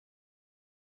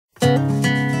To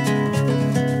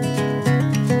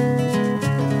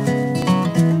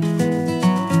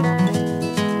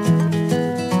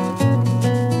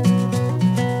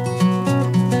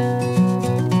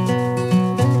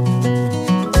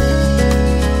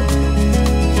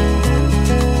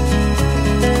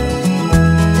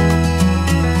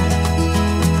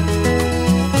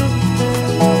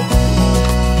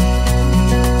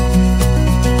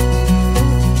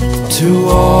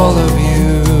all of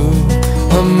you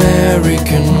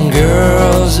American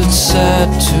girls, it's sad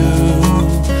to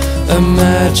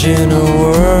imagine a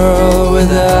world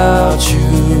without you.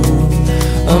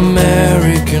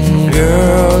 American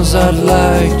girls, I'd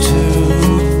like to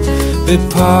be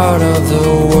part of the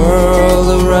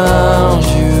world around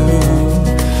you.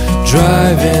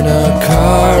 Driving a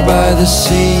car by the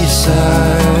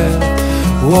seaside,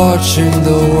 watching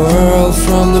the world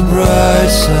from the bright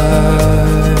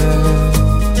side.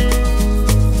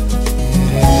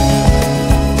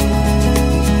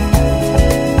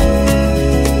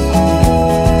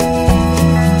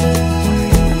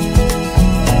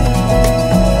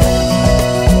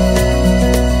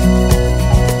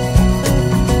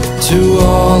 To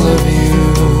all of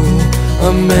you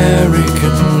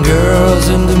American girls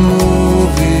in the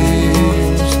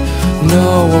movies,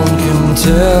 no one can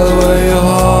tell where your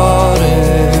heart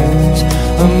is.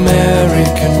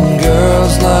 American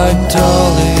girls like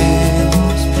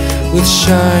dollies, with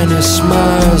shiny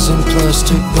smiles and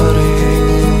plastic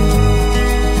bodies.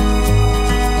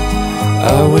 I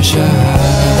wish I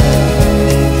had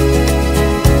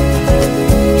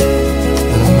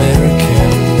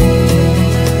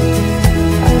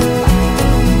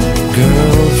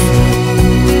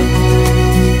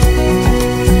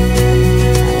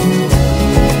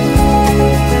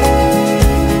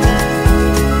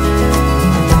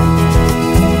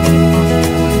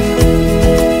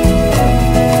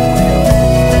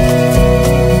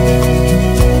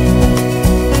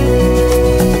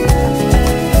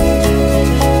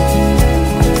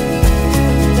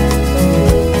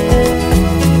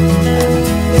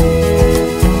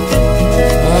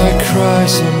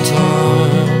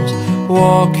sometimes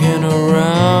walking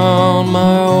around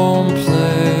my own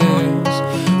place,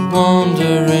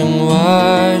 wondering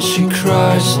why she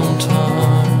cries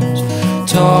sometimes,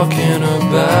 talking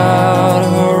about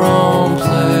her own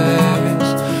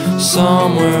place,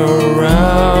 somewhere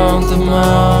around the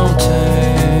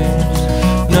mountains.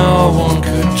 No one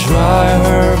could dry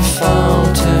her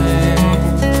fountain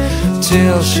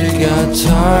till she got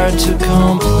tired to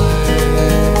complain.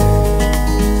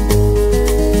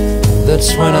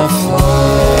 That's when I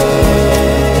fly.